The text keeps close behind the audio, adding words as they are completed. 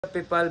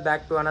People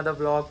back to another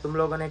blog. तुम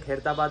लोगों ने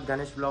खैरताबाद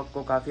गणेश ब्लॉग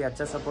को काफ़ी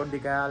अच्छा सपोर्ट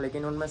दिखाया,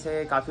 लेकिन उनमें से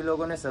काफ़ी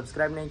लोगों ने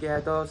सब्सक्राइब नहीं किया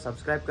है, तो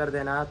सब्सक्राइब कर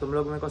देना। तुम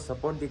लोग मेरे को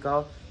सपोर्ट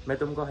दिखाओ, मैं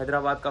तुमको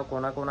हैदराबाद का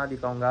कोना कोना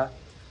दिखाऊंगा।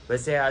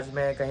 वैसे आज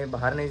मैं कहीं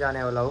बाहर नहीं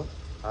जाने वाला हूँ,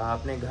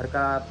 अपने घर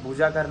का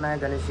पूजा करना है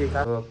गणेश जी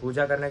का। तो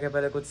पूजा करने के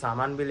पहले कुछ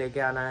सामान भी लेके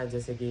आना है,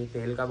 जैसे कि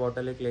तेल का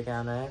बॉटल एक लेके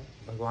आना है,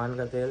 भगवान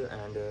का तेल,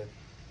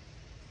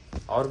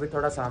 एंड और भी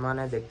थोड़ा सामान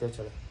है, देखते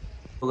चलो।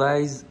 तो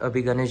गाइस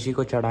अभी गणेश जी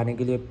को चढ़ाने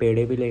के लिए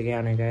पेड़े भी लेके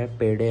आने का है,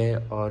 पेड़े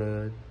और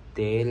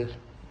तेल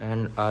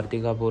एंड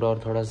आरती का पूरा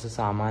और थोड़ा सा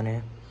सामान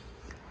है,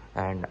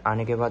 एंड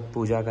आने के बाद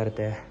पूजा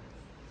करते हैं।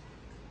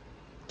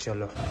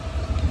 चलो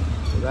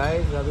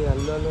गाइस अभी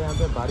हल्लो हल्लो यहाँ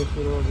पे बारिश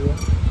शुरू हो गई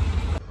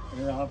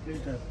है। हाफ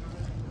लीटर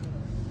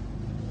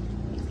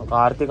ఒక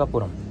ఆర్తిక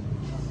పురం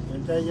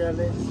ఎంత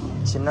చేయాలి?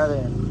 చిన్నదే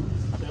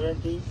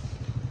 70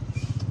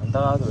 ఎంత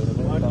కాదు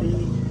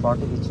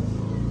 40 ఇచ్చి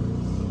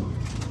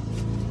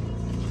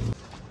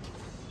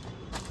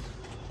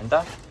ఎంత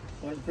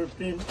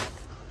 115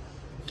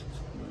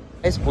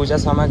 इस पूजा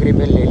सामग्री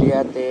पे ले लिया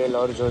तेल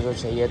और जो जो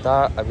चाहिए था।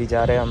 अभी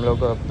जा रहे हैं हम लोग,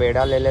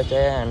 पेड़ा ले लेते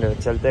हैं एंड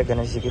चलते हैं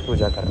गणेश जी की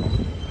पूजा करने।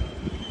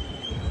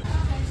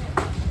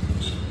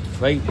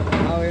 भाई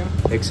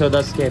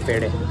 110 के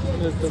पेड़े,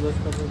 110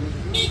 का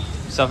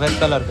सफ़ेद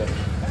कलर पे।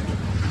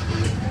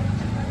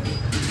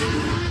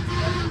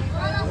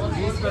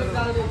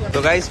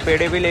 तो गाइस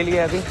पेड़े भी ले लिए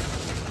अभी।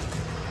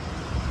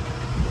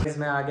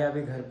 मैं आ गया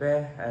अभी घर पे,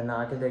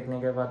 नहा के देखने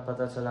के बाद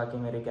पता चला कि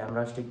मेरी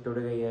कैमरा स्टिक टूट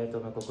गई है, तो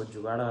मेरे को कुछ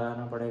जुगाड़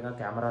लगाना पड़ेगा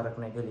कैमरा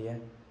रखने के लिए,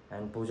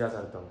 एंड पूजा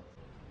करता हूँ।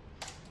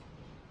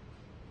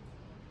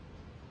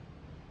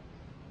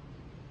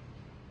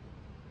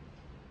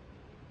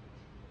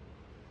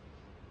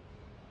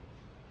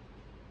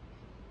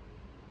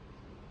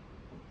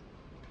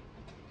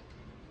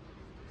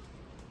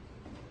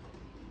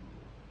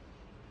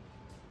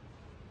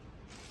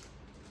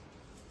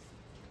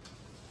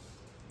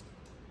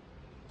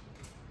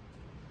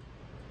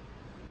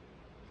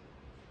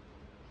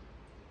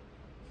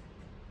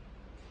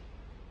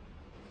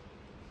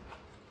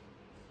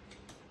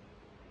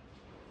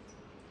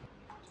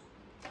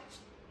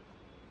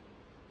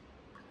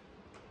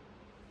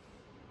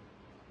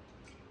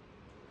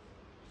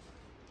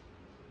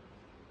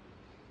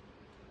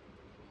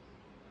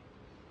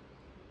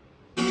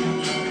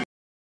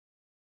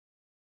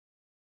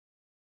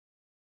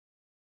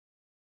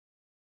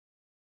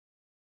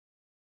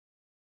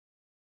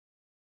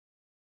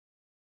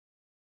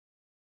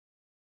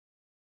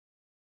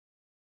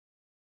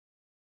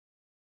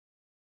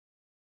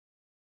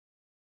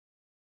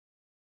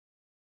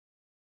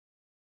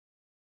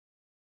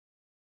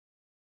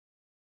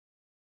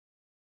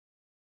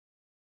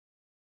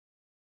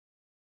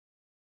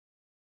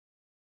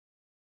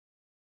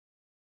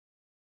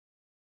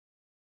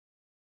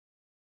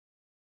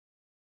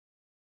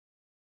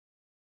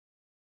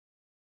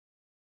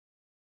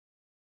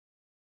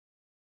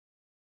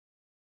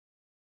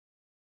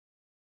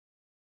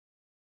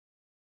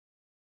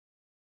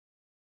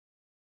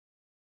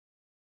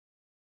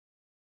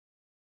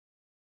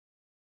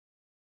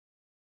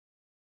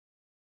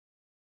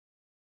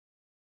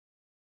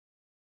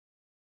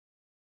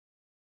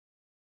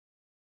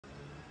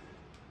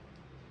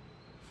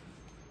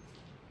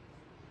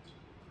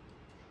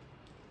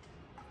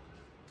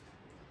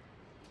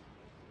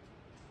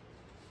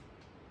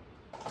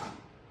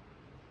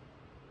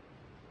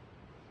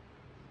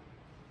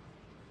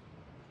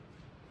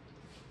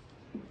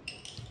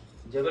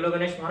 जय बोलो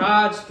गणेश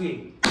महाराज की।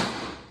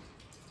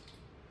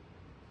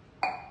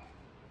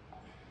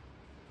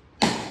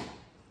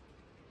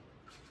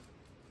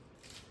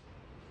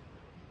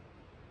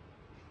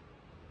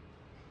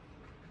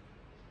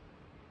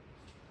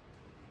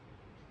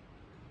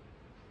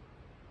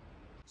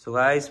 सो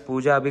गाइस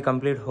पूजा अभी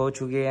कंप्लीट हो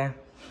चुकी है।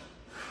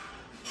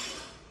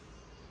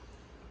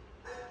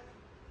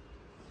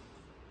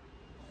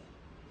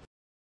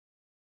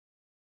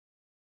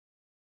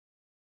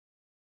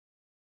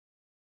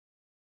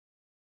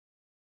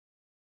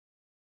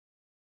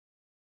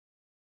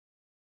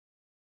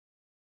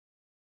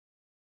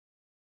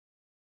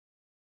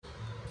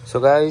 सो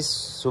गाइस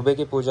सुबह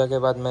की पूजा के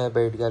बाद मैं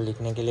बैठ गया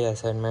लिखने के लिए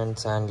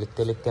असाइनमेंट्स, एंड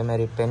लिखते लिखते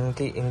मेरी पेन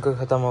की इंक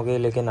ख़त्म हो गई,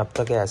 लेकिन अब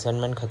तक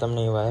असाइनमेंट ख़त्म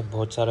नहीं हुआ है,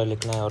 बहुत सारा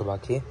लिखना है और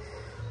बाकी।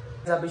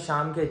 अभी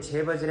शाम के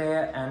 6 बज रहे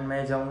हैं एंड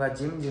मैं जाऊंगा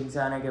जिम से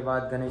आने के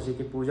बाद गणेश जी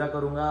की पूजा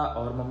करूंगा,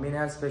 और मम्मी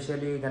ने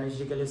स्पेशली गणेश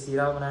जी के लिए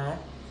सीरा बनाया है।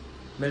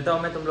 मिलता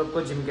हूँ मैं तुम लोग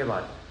को जिम के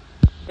बाद।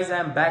 I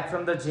am back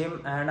from the gym,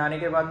 and आने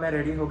के बाद मैं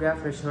रेडी हो गया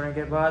फ्रेश होने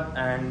के बाद,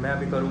 एंड मैं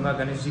अभी करूँगा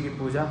गणेश जी की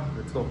पूजा।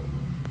 Let's go.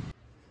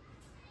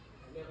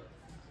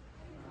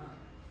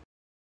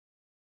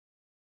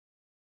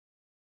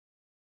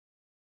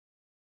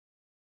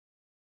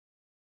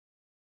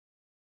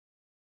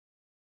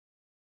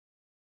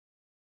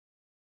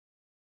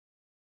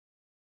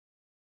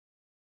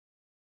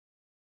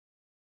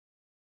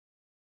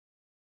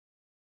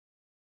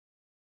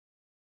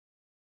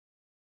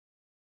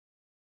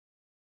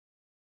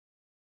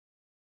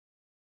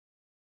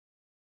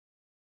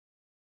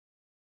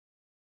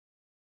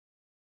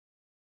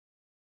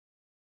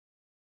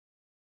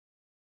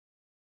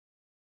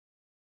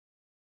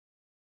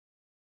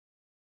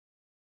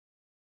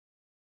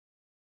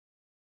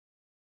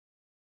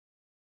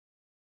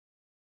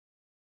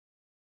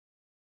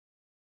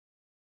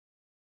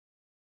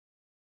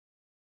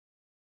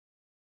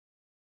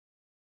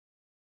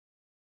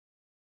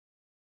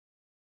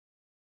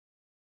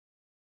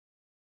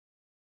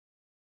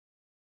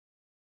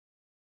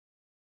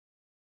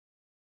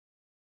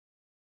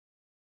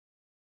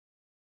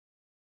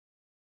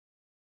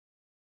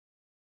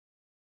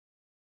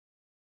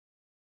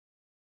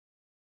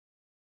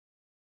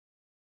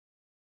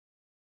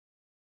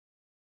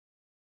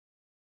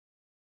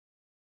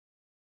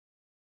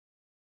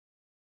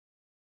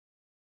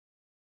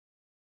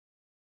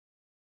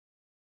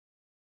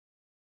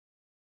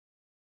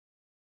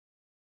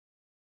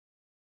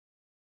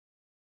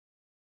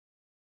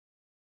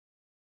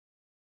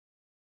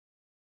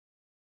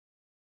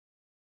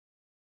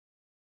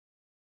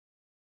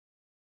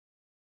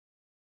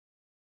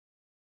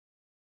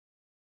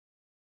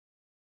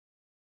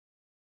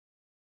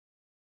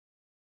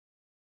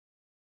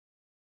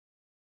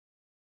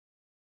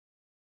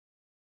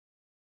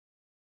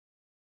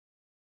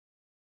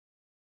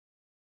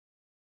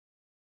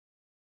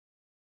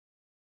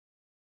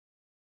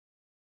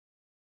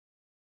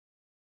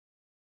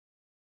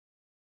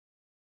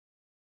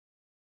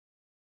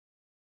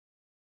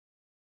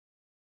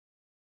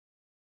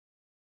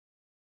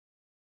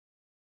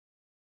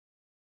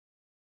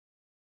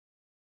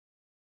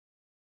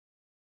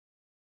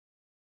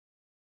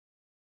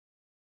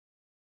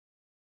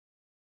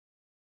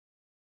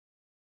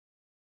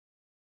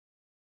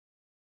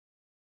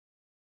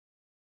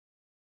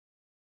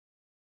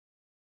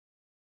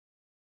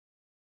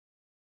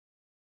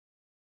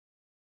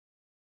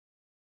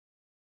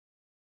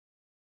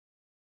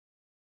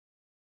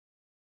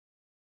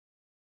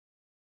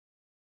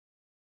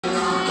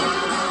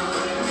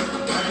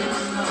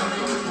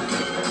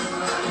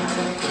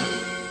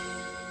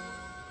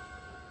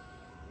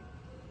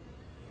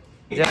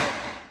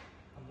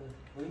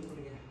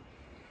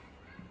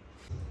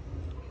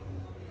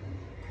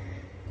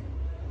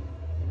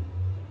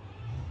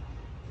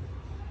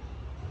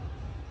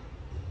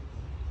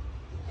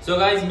 सो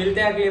गाइज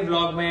मिलते हैं अगले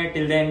ब्लॉग में,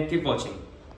 टिल देन कीप वॉचिंग।